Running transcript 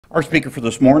Our speaker for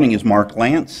this morning is Mark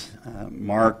Lance.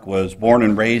 Mark was born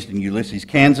and raised in Ulysses,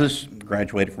 Kansas,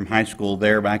 graduated from high school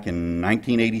there back in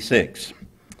 1986.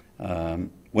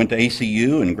 Went to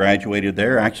ACU and graduated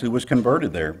there, actually was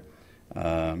converted there.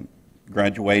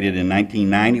 Graduated in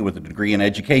 1990 with a degree in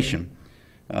education.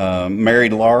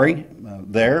 Married Laurie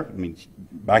there,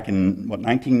 back in,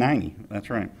 1990, that's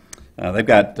right. They've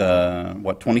got,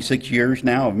 26 years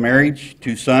now of marriage,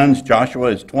 2 sons. Joshua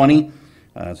is 20.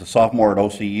 As a sophomore at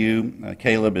OCU.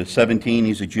 Caleb is 17.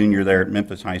 He's a junior there at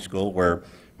Memphis High School, where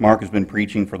Mark has been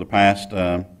preaching for the past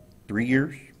 3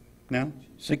 years now,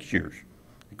 6 years.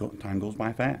 Time goes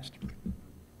by fast.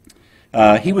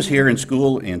 He was here in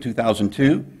school in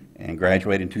 2002 and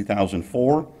graduated in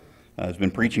 2004. Has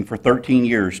been preaching for 13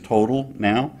 years total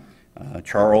now.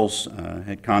 Charles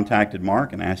had contacted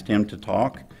Mark and asked him to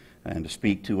talk and to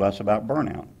speak to us about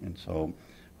burnout. And so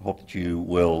I hope that you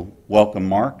will welcome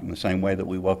Mark in the same way that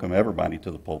we welcome everybody to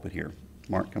the pulpit here.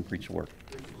 Mark, come preach the word.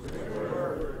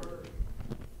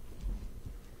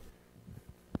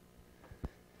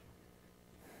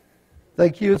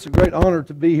 Thank you. It's a great honor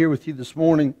to be here with you this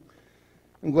morning.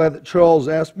 I'm glad that Charles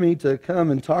asked me to come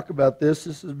and talk about this.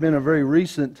 This has been a very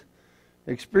recent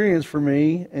experience for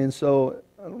me, and so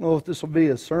I don't know if this will be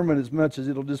a sermon as much as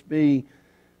it'll just be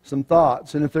some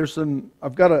thoughts. And if there's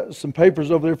I've got some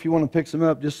papers over there if you want to pick some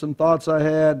up, just some thoughts I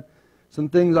had, some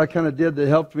things I kind of did that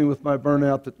helped me with my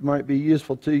burnout that might be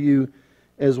useful to you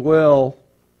as well.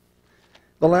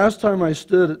 The last time I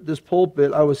stood at this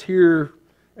pulpit, I was here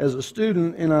as a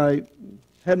student, and I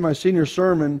had my senior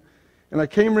sermon, and I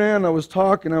came around, I was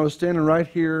talking, I was standing right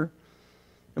here,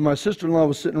 and my sister-in-law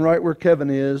was sitting right where Kevin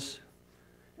is,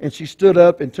 and she stood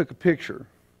up and took a picture.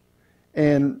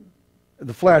 And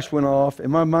the flash went off,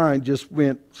 and my mind just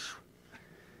went,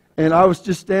 and I was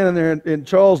just standing there, and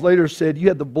Charles later said, "You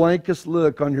had the blankest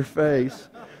look on your face."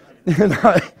 And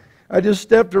I just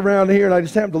stepped around here, and I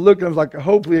just happened to look, and I was like,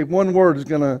 hopefully one word is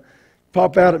going to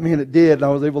pop out at me, and it did, and I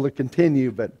was able to continue.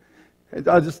 But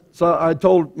I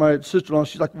told my sister-in-law,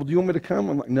 she's like, "Well, do you want me to come?"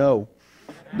 I'm like, "No,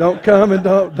 don't come, and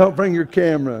don't bring your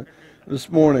camera this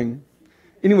morning."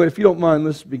 Anyway, if you don't mind,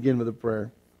 let's begin with a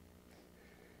prayer.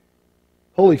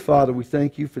 Holy Father, we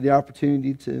thank you for the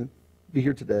opportunity to be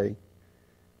here today.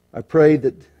 I pray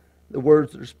that the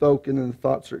words that are spoken and the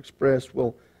thoughts that are expressed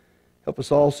will help us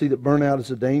all see that burnout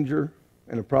is a danger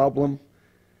and a problem,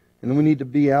 and then we need to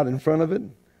be out in front of it.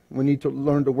 We need to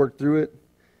learn to work through it,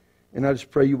 and I just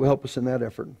pray you will help us in that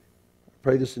effort. I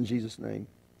pray this in Jesus' name.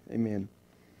 Amen.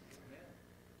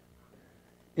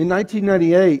 In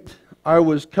 1998, I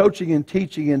was coaching and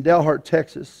teaching in Dalhart,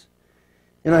 Texas.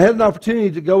 And I had an opportunity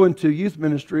to go into youth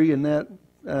ministry in that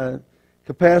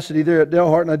capacity there at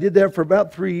Dalhart, and I did that for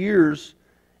about 3 years.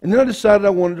 And then I decided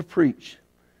I wanted to preach.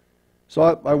 So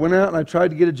I went out and I tried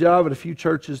to get a job at a few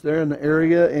churches there in the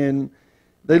area, and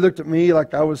they looked at me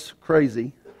like I was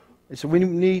crazy. They said, "We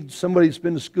need somebody that's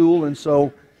been to school." And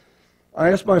so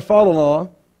I asked my father-in-law,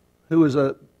 who was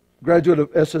a graduate of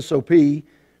SSOP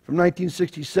from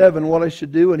 1967, what I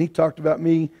should do, and he talked about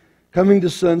me coming to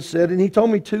Sunset, and he told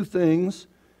me 2 things.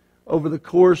 Over the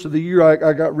course of the year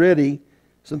I got ready,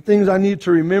 some things I needed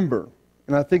to remember.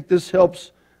 And I think this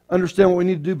helps understand what we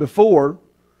need to do before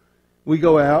we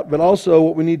go out, but also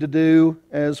what we need to do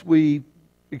as we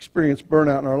experience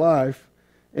burnout in our life,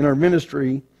 in our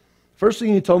ministry. First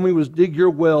thing he told me was dig your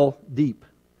well deep.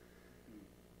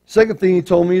 Second thing he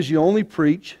told me is you only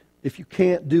preach if you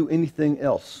can't do anything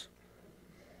else.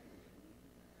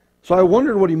 So I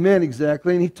wondered what he meant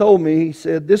exactly, and he told me, he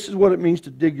said, this is what it means to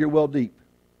dig your well deep.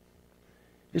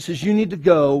 He says, you need to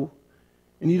go,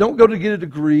 and you don't go to get a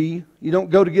degree, you don't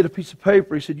go to get a piece of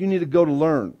paper. He said, you need to go to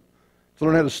learn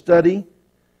how to study,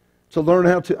 to learn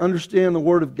how to understand the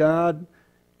Word of God,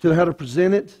 to how to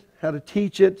present it, how to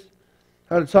teach it,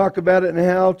 how to talk about it, and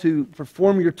how to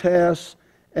perform your tasks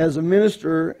as a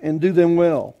minister and do them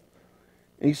well.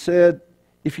 And he said,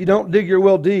 if you don't dig your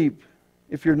well deep,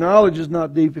 if your knowledge is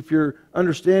not deep, if your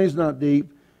understanding is not deep,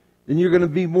 then you're going to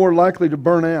be more likely to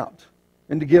burn out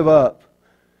and to give up,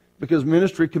 because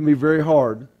ministry can be very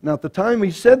hard. Now, at the time he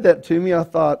said that to me, I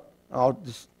thought,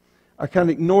 I kind of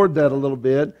ignored that a little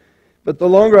bit. But the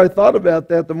longer I thought about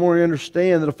that, the more I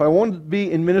understand that if I wanted to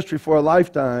be in ministry for a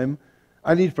lifetime,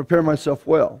 I need to prepare myself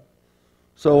well.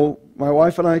 So my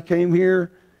wife and I came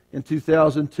here in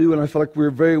 2002, and I felt like we were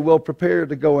very well prepared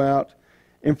to go out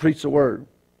and preach the Word.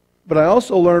 But I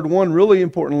also learned one really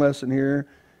important lesson here,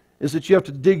 is that you have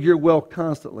to dig your well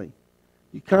constantly.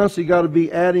 You constantly got to be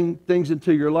adding things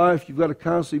into your life. You've got to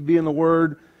constantly be in the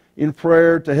Word, in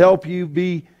prayer, to help you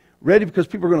be ready, because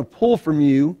people are going to pull from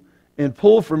you and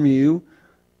pull from you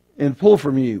and pull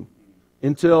from you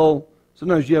until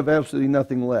sometimes you have absolutely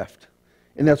nothing left.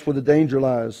 And that's where the danger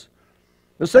lies.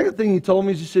 The second thing he told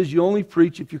me is he says, you only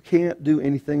preach if you can't do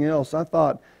anything else. I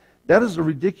thought, that is a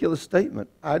ridiculous statement.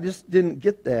 I just didn't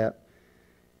get that.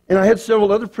 And I had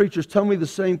several other preachers tell me the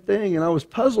same thing, and I was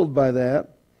puzzled by that.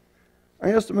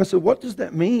 I asked him, I said, what does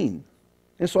that mean?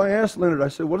 And so I asked Leonard, I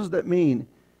said, what does that mean?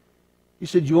 He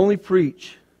said, you only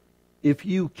preach if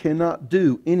you cannot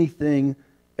do anything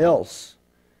else.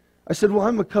 I said, well,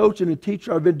 I'm a coach and a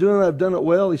teacher. I've been doing it. I've done it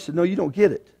well. He said, no, you don't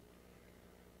get it.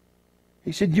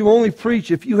 He said, you only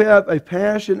preach if you have a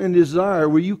passion and desire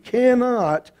where you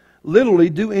cannot literally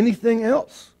do anything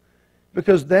else,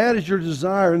 because that is your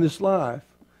desire in this life.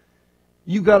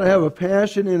 You've got to have a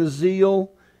passion and a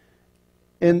zeal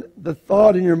and the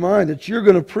thought in your mind that you're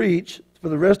going to preach for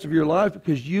the rest of your life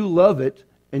because you love it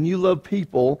and you love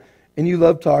people and you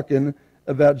love talking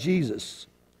about Jesus.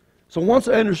 So once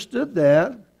I understood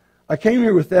that, I came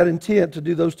here with that intent to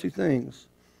do those two things.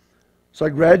 So I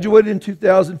graduated in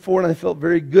 2004, and I felt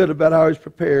very good about how I was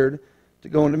prepared to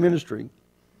go into ministry.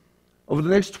 Over the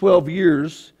next 12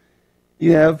 years,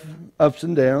 you have ups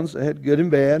and downs. I had good and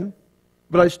bad.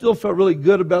 But I still felt really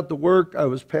good about the work. I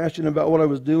was passionate about what I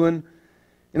was doing.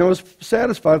 And I was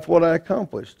satisfied with what I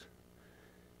accomplished.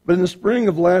 But in the spring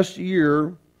of last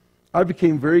year, I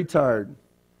became very tired.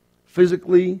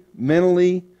 Physically,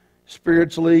 mentally,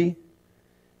 spiritually,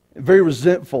 very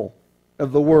resentful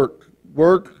of the work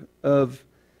of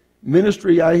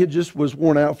ministry. I just was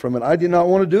worn out from it. I did not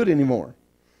want to do it anymore.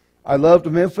 I loved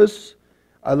Memphis.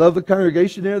 I love the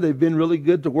congregation there. They've been really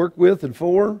good to work with and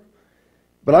for.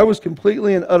 But I was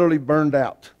completely and utterly burned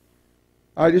out.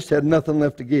 I just had nothing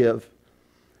left to give.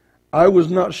 I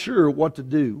was not sure what to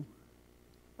do.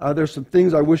 There's some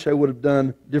things I wish I would have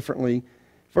done differently.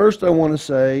 First, I want to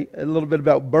say a little bit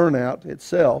about burnout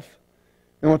itself.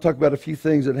 I want to talk about a few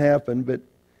things that happened but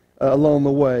along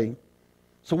the way.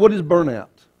 So what is burnout?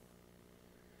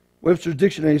 Webster's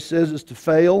Dictionary says it's to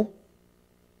fail,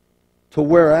 to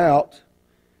wear out,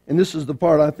 and this is the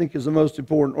part I think is the most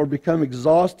important, or become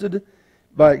exhausted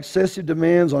by excessive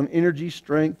demands on energy,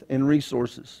 strength, and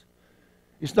resources.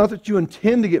 It's not that you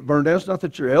intend to get burned out. It's not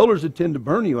that your elders intend to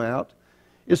burn you out.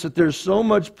 It's that there's so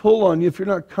much pull on you. If you're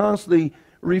not constantly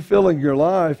refilling your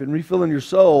life and refilling your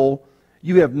soul,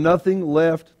 you have nothing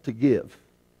left to give.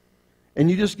 And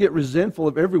you just get resentful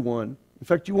of everyone. In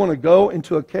fact, you want to go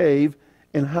into a cave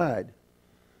and hide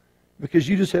because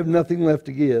you just have nothing left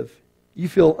to give. You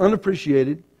feel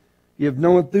unappreciated. You have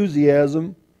no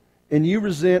enthusiasm. And you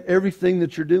resent everything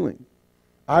that you're doing.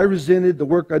 I resented the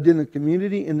work I did in the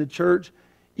community, in the church,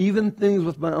 even things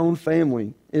with my own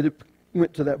family. It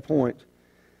went to that point.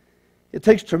 It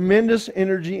takes tremendous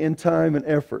energy and time and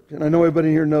effort. And I know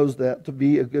everybody here knows that, to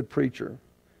be a good preacher.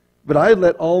 But I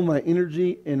let all my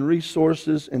energy and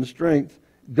resources and strength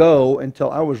go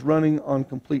until I was running on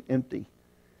complete empty.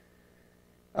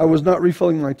 I was not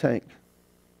refilling my tank.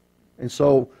 And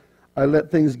so I let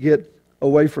things get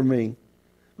away from me.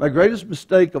 My greatest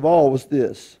mistake of all was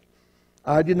this.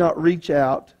 I did not reach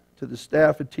out to the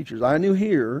staff and teachers I knew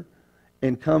here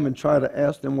and come and try to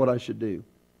ask them what I should do.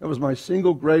 That was my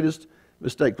single greatest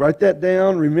mistake. Write that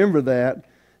down. Remember that.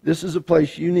 This is a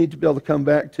place you need to be able to come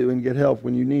back to and get help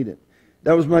when you need it.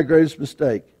 That was my greatest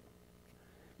mistake.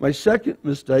 My second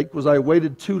mistake was I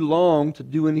waited too long to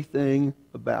do anything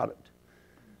about it.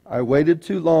 I waited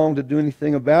too long to do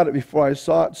anything about it before I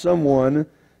sought someone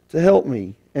to help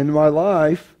me. And my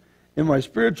life, and my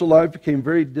spiritual life, became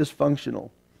very dysfunctional,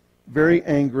 very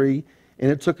angry, and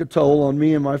it took a toll on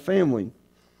me and my family.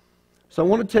 So I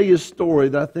want to tell you a story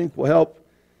that I think will help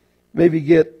maybe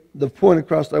get the point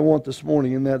across I want this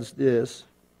morning, and that's this.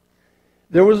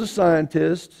 There was a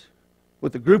scientist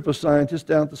with a group of scientists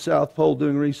down at the South Pole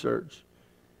doing research.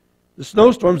 The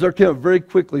snowstorms there came up very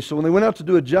quickly, so when they went out to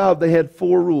do a job, they had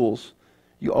 4 rules.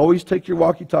 You always take your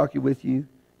walkie-talkie with you.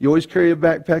 You always carry a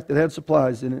backpack that had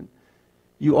supplies in it.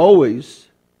 You always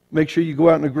make sure you go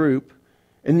out in a group.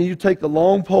 And then you take a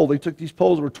long pole. They took these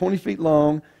poles that were 20 feet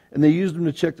long, and they used them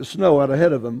to check the snow out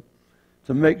ahead of them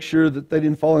to make sure that they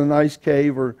didn't fall in an ice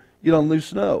cave or get on loose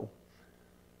snow.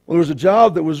 Well, there was a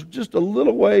job that was just a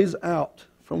little ways out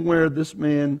from where this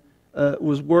man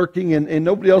was working, and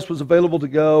nobody else was available to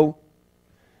go.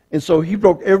 And so he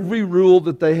broke every rule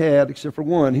that they had except for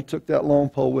one. He took that long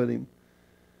pole with him.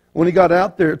 When he got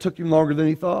out there, it took him longer than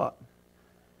he thought.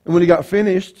 And when he got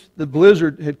finished, the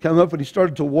blizzard had come up, and he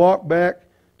started to walk back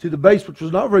to the base, which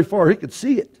was not very far. He could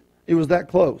see it. It was that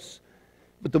close.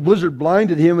 But the blizzard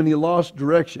blinded him, and he lost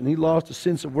direction. He lost a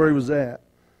sense of where he was at.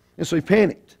 And so he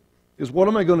panicked. Because what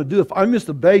am I going to do? If I miss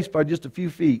the base by just a few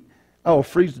feet, I will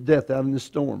freeze to death out in this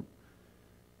storm.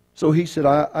 So he said,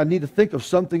 I need to think of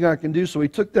something I can do. So he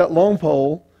took that long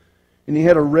pole, and he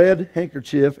had a red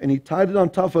handkerchief, and he tied it on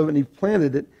top of it, and he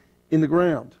planted it in the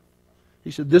ground.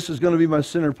 He said, this is going to be my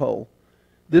center pole.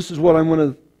 This is what I'm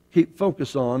going to keep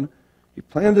focus on. He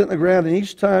planted it in the ground, and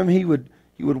each time he would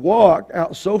walk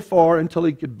out so far until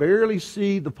he could barely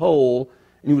see the pole,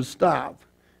 and he would stop,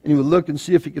 and he would look and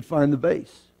see if he could find the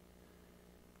base.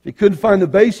 If he couldn't find the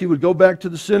base, he would go back to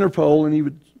the center pole, and he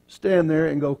would stand there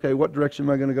and go, okay, what direction am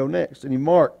I going to go next? And he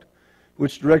marked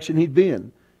which direction he'd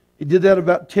been. He did that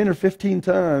about 10 or 15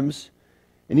 times,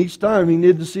 and each time he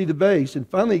needed to see the base. And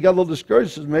finally he got a little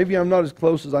discouraged. He says, maybe I'm not as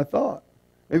close as I thought.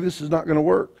 Maybe this is not going to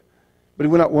work. But he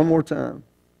went out one more time.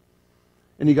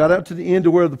 And he got out to the end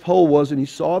of where the pole was, and he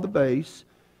saw the base,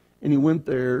 and he went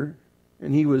there,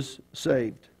 and he was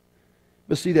saved.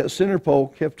 But see, that center pole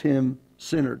kept him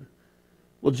centered.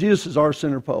 Well, Jesus is our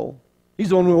center pole. He's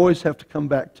the one we always have to come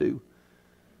back to.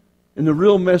 And the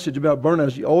real message about burnout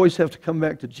is you always have to come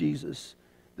back to Jesus.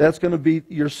 That's going to be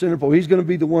your center pole. He's going to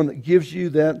be the one that gives you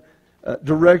that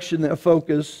direction, that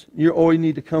focus. You always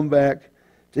need to come back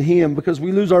to Him, because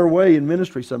we lose our way in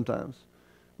ministry sometimes.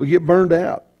 We get burned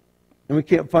out, and we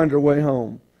can't find our way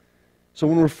home. So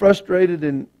when we're frustrated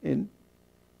and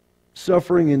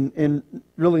suffering and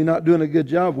really not doing a good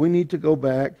job, we need to go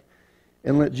back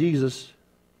and let Jesus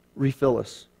refill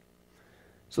us.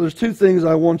 So there's two things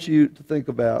I want you to think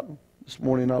about this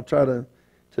morning. I'll try to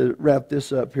wrap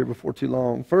this up here before too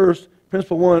long. First,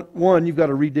 principle one, you've got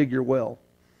to redig your well.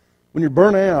 When you're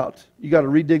burnt out, you've got to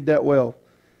redig that well.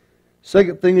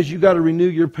 Second thing is you've got to renew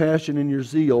your passion and your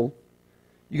zeal.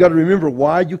 You've got to remember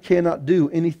why you cannot do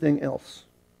anything else.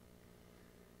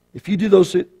 If you do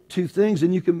those two things,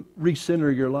 then you can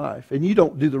recenter your life. And you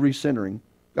don't do the recentering.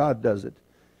 God does it.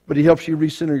 But He helps you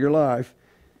recenter your life.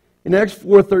 In Acts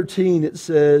 4:13 it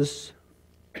says,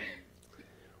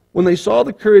 when they saw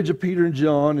the courage of Peter and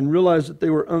John and realized that they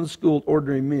were unschooled,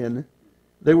 ordinary men,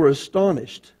 they were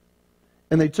astonished.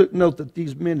 And they took note that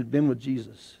these men had been with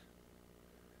Jesus.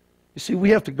 You see, we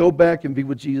have to go back and be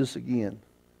with Jesus again.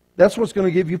 That's what's going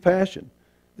to give you passion.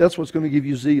 That's what's going to give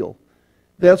you zeal.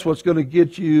 That's what's going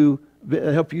to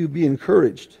help you be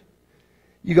encouraged.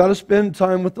 You got to spend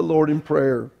time with the Lord in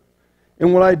prayer.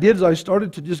 And what I did is I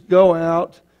started to just go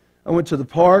out. I went to the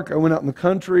park. I went out in the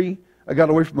country. I got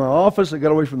away from my office. I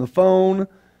got away from the phone.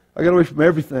 I got away from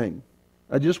everything.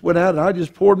 I just went out and I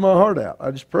just poured my heart out. I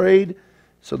just prayed.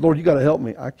 Said, Lord, you got to help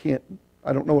me.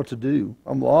 I don't know what to do.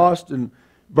 I'm lost and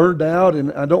burned out,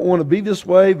 and I don't want to be this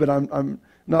way, but I'm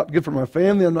not good for my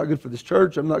family. I'm not good for this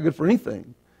church. I'm not good for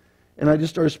anything. And I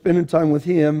just started spending time with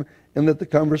Him and let the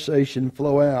conversation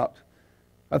flow out.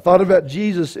 I thought about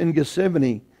Jesus in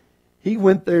Gethsemane. He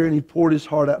went there and He poured His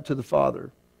heart out to the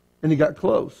Father. And He got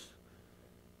close.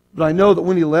 But I know that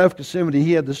when He left Gethsemane,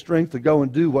 He had the strength to go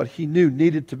and do what He knew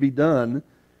needed to be done.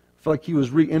 I feel like He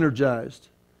was re-energized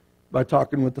by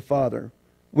talking with the Father.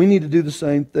 We need to do the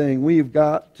same thing. We have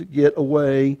got to get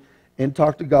away and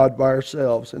talk to God by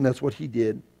ourselves. And that's what He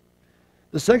did.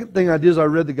 The second thing I did is I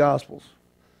read the Gospels.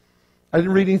 I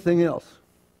didn't read anything else.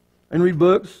 I didn't read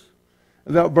books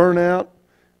about burnout.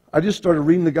 I just started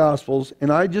reading the Gospels,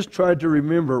 and I just tried to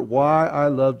remember why I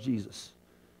love Jesus.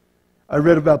 I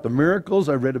read about the miracles.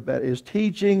 I read about His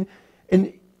teaching.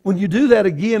 And when you do that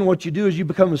again, what you do is you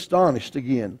become astonished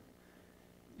again.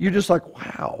 You're just like,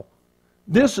 wow,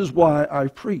 this is why I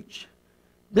preach.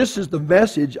 This is the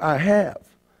message I have.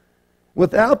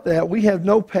 Without that, we have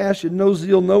no passion, no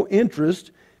zeal, no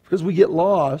interest, because we get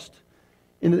lost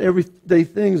in the everyday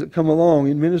things that come along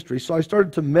in ministry. So I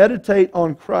started to meditate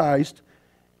on Christ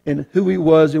and who He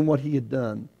was and what He had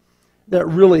done. That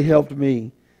really helped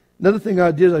me. Another thing I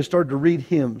did is I started to read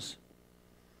hymns.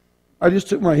 I just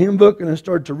took my hymn book and I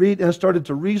started to read, and I started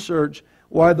to research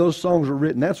why those songs were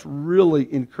written. That's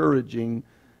really encouraging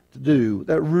to do.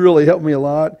 That really helped me a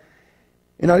lot.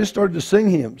 And I just started to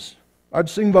sing hymns. I'd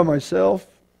sing by myself.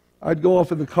 I'd go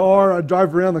off in the car. I'd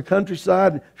drive around the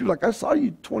countryside. People were like, I saw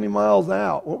you 20 miles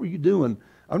out. What were you doing?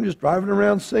 I'm just driving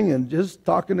around singing, just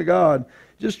talking to God,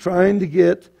 just trying to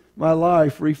get my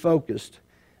life refocused.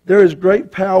 There is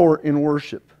great power in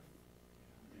worship.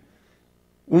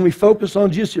 When we focus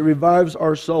on Jesus, it revives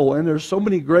our soul. And there's so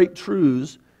many great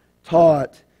truths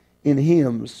taught in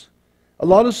hymns. A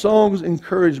lot of songs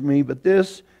encourage me, but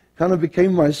this kind of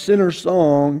became my center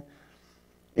song.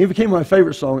 It became my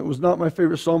favorite song. It was not my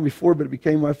favorite song before, but it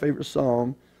became my favorite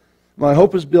song. My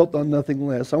hope is built on nothing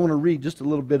less. I want to read just a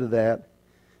little bit of that,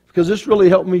 because this really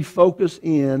helped me focus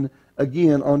in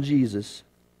again on Jesus.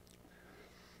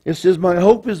 It says, my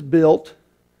hope is built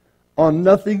on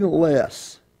nothing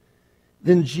less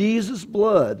than Jesus'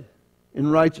 blood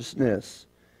and righteousness,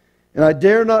 And I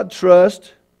dare not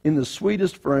trust in the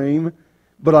sweetest frame,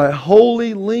 but I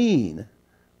wholly lean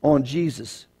on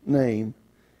Jesus' name.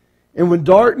 And when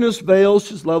darkness veils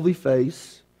His lovely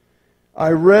face,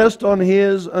 I rest on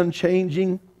His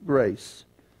unchanging grace.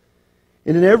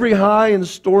 And in every high and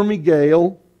stormy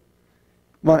gale,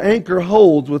 my anchor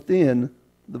holds within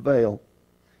the veil.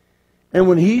 And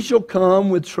when He shall come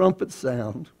with trumpet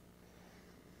sound,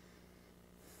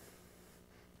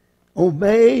 oh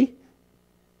may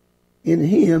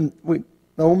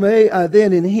I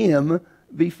then in Him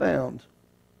be found,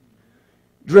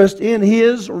 dressed in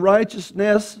His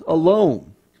righteousness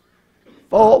alone,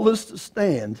 faultless to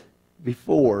stand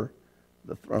before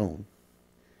the throne.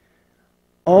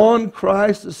 On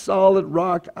Christ the solid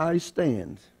rock I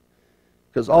stand,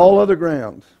 because all other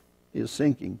ground is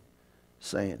sinking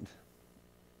sand.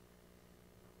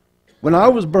 When I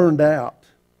was burned out,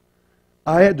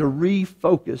 I had to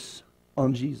refocus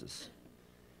on Jesus.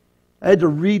 I had to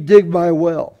redig my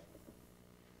well.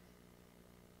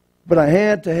 But I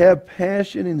had to have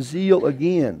passion and zeal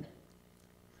again.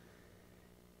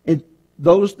 And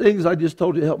those things I just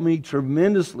told you helped me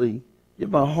tremendously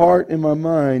get my heart and my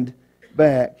mind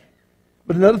back.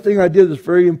 But another thing I did that's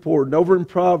very important, over in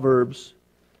Proverbs,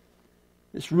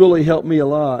 this really helped me a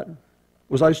lot,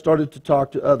 was I started to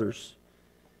talk to others.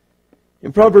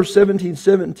 In Proverbs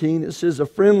 17:17, it says, a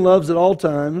friend loves at all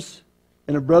times,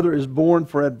 and a brother is born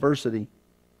for adversity.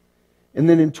 And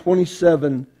then in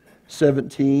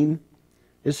 27:17,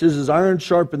 it says, as iron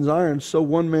sharpens iron, so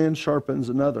one man sharpens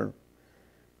another.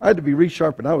 I had to be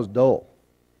resharpened. I was dull.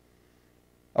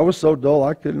 I was so dull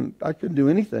I couldn't do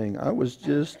anything. I was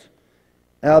just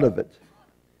out of it.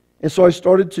 And so I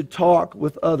started to talk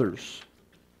with others.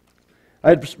 I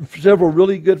had several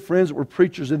really good friends that were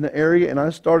preachers in the area, and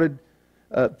I started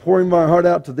pouring my heart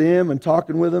out to them and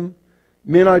talking with them.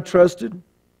 Men I trusted.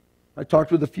 I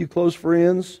talked with a few close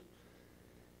friends.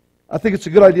 I think it's a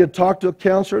good idea to talk to a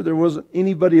counselor. There wasn't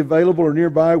anybody available or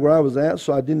nearby where I was at,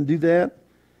 so I didn't do that.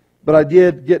 But I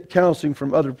did get counseling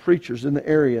from other preachers in the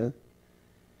area.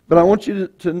 But I want you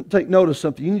to take note of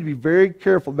something. You need to be very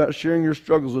careful about sharing your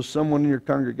struggles with someone in your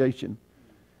congregation,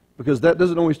 because that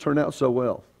doesn't always turn out so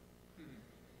well.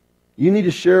 You need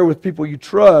to share with people you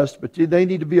trust, but they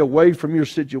need to be away from your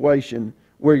situation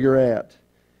where you're at.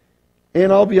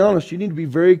 And I'll be honest, you need to be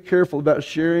very careful about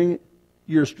sharing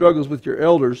your struggles with your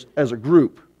elders as a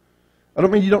group. I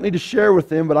don't mean you don't need to share with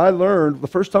them, but I learned the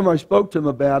first time I spoke to them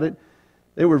about it,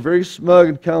 they were very smug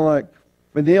and kind of like,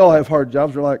 when they all have hard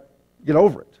jobs, they're like, get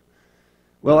over it.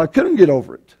 Well, I couldn't get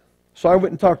over it. So I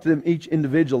went and talked to them each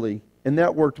individually, and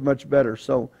that worked much better.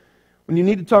 So when you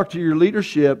need to talk to your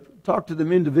leadership, talk to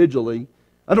them individually.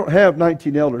 I don't have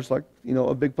 19 elders like,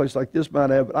 a big place like this might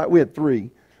have, but we had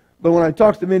 3. But when I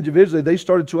talked to them individually, they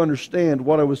started to understand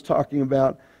what I was talking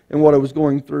about and what I was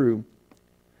going through.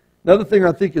 Another thing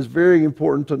I think is very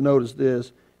important to note is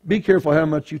this. Be careful how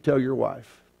much you tell your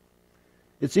wife.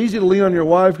 It's easy to lean on your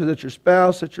wife because that's your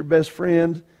spouse, that's your best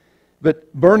friend,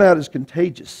 but burnout is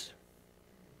contagious.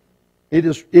 It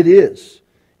is.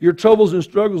 Your troubles and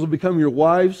struggles will become your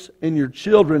wives and your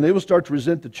children. They will start to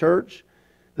resent the church.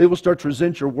 They will start to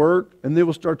resent your work, and they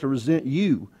will start to resent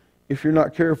you if you're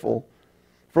not careful.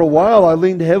 For a while, I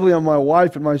leaned heavily on my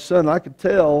wife and my son. I could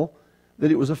tell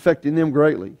that it was affecting them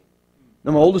greatly.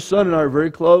 Now, my oldest son and I are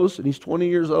very close, and he's 20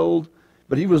 years old,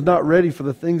 but he was not ready for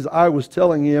the things I was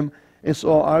telling him, and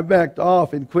so I backed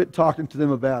off and quit talking to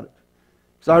them about it.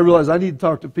 So I realized I need to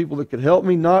talk to people that could help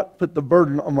me, not put the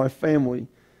burden on my family.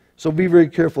 So be very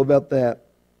careful about that.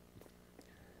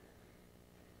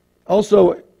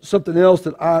 Also, something else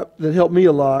that helped me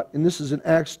a lot, and this is in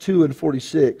Acts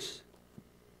 2:46.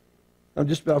 I'm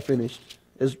just about finished.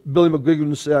 As Billy McGuigan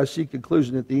would say, I see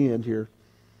conclusion at the end here.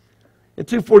 In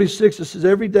 2:46, it says,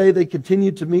 every day they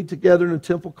continued to meet together in the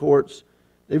temple courts.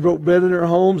 They broke bread in their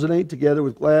homes and ate together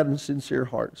with glad and sincere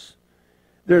hearts.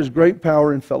 There is great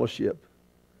power in fellowship.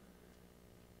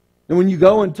 And when you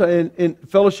go in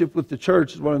fellowship with the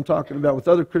church, is what I'm talking about, with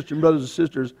other Christian brothers and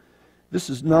sisters, this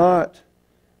is not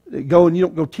going, you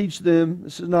don't go teach them.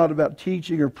 This is not about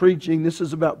teaching or preaching. This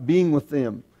is about being with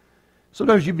them.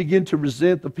 Sometimes you begin to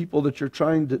resent the people that you're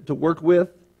trying to work with.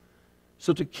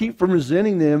 So to keep from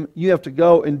resenting them, you have to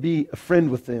go and be a friend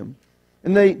with them.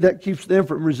 And that keeps them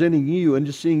from resenting you and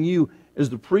just seeing you as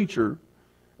the preacher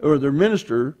or their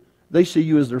minister. They see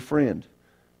you as their friend.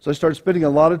 So I started spending a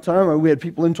lot of time. We had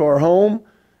people into our home.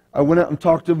 I went out and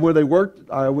talked to them where they worked.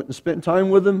 I went and spent time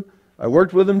with them. I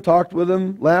worked with them, talked with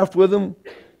them, laughed with them,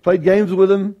 played games with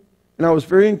them. And I was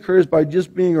very encouraged by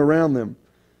just being around them,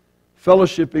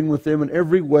 fellowshipping with them in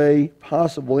every way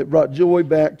possible. It brought joy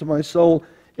back to my soul.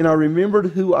 and I remembered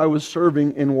who I was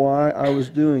serving and why I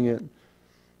was doing it.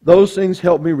 Those things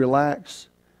helped me relax.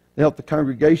 They helped the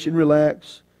congregation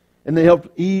relax, and they helped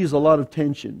ease a lot of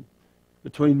tension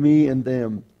between me and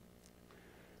them.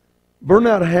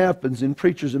 Burnout happens in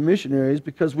preachers and missionaries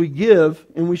because we give,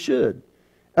 and we should,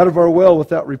 out of our well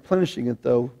without replenishing it,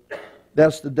 though.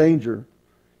 That's the danger.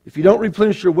 If you don't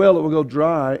replenish your well, it will go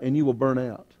dry, and you will burn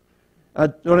out. I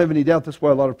don't have any doubt that's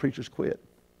why a lot of preachers quit.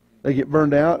 They get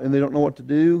burned out, and they don't know what to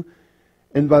do.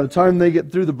 And by the time they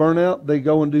get through the burnout, they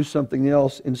go and do something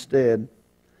else instead.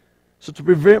 So to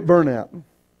prevent burnout,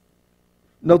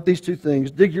 note these two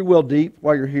things. Dig your well deep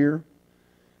while you're here.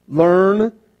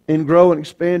 Learn and grow and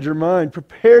expand your mind.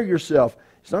 Prepare yourself.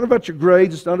 It's not about your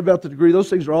grades. It's not about the degree. Those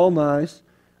things are all nice.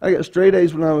 I got straight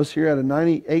A's when I was here. I had a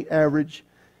 98 average.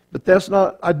 But that's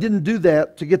not, I didn't do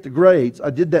that to get the grades.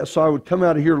 I did that so I would come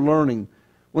out of here learning.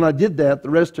 When I did that, the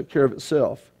rest took care of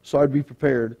itself. So I'd be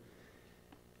prepared.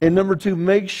 And number two,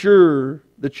 make sure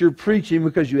that you're preaching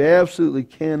because you absolutely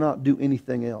cannot do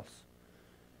anything else.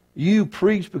 You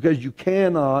preach because you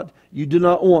do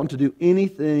not want to do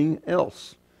anything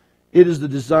else. It is the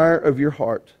desire of your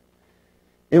heart.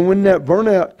 And when that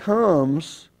burnout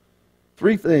comes,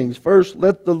 three things. First,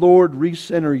 let the Lord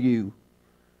recenter you.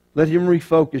 Let Him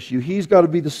refocus you. He's got to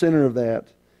be the center of that.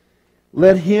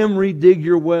 Let Him redig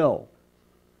your well.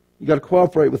 You've got to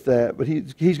cooperate with that, but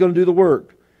He's going to do the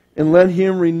work. And let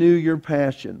Him renew your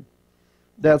passion.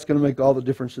 That's going to make all the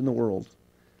difference in the world.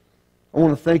 I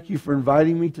want to thank you for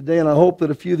inviting me today, and I hope that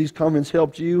a few of these comments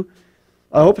helped you.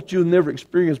 I hope that you'll never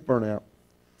experience burnout,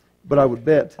 but I would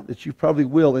bet that you probably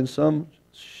will in some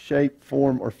shape,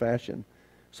 form, or fashion.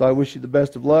 So I wish you the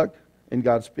best of luck and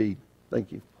Godspeed.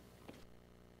 Thank you.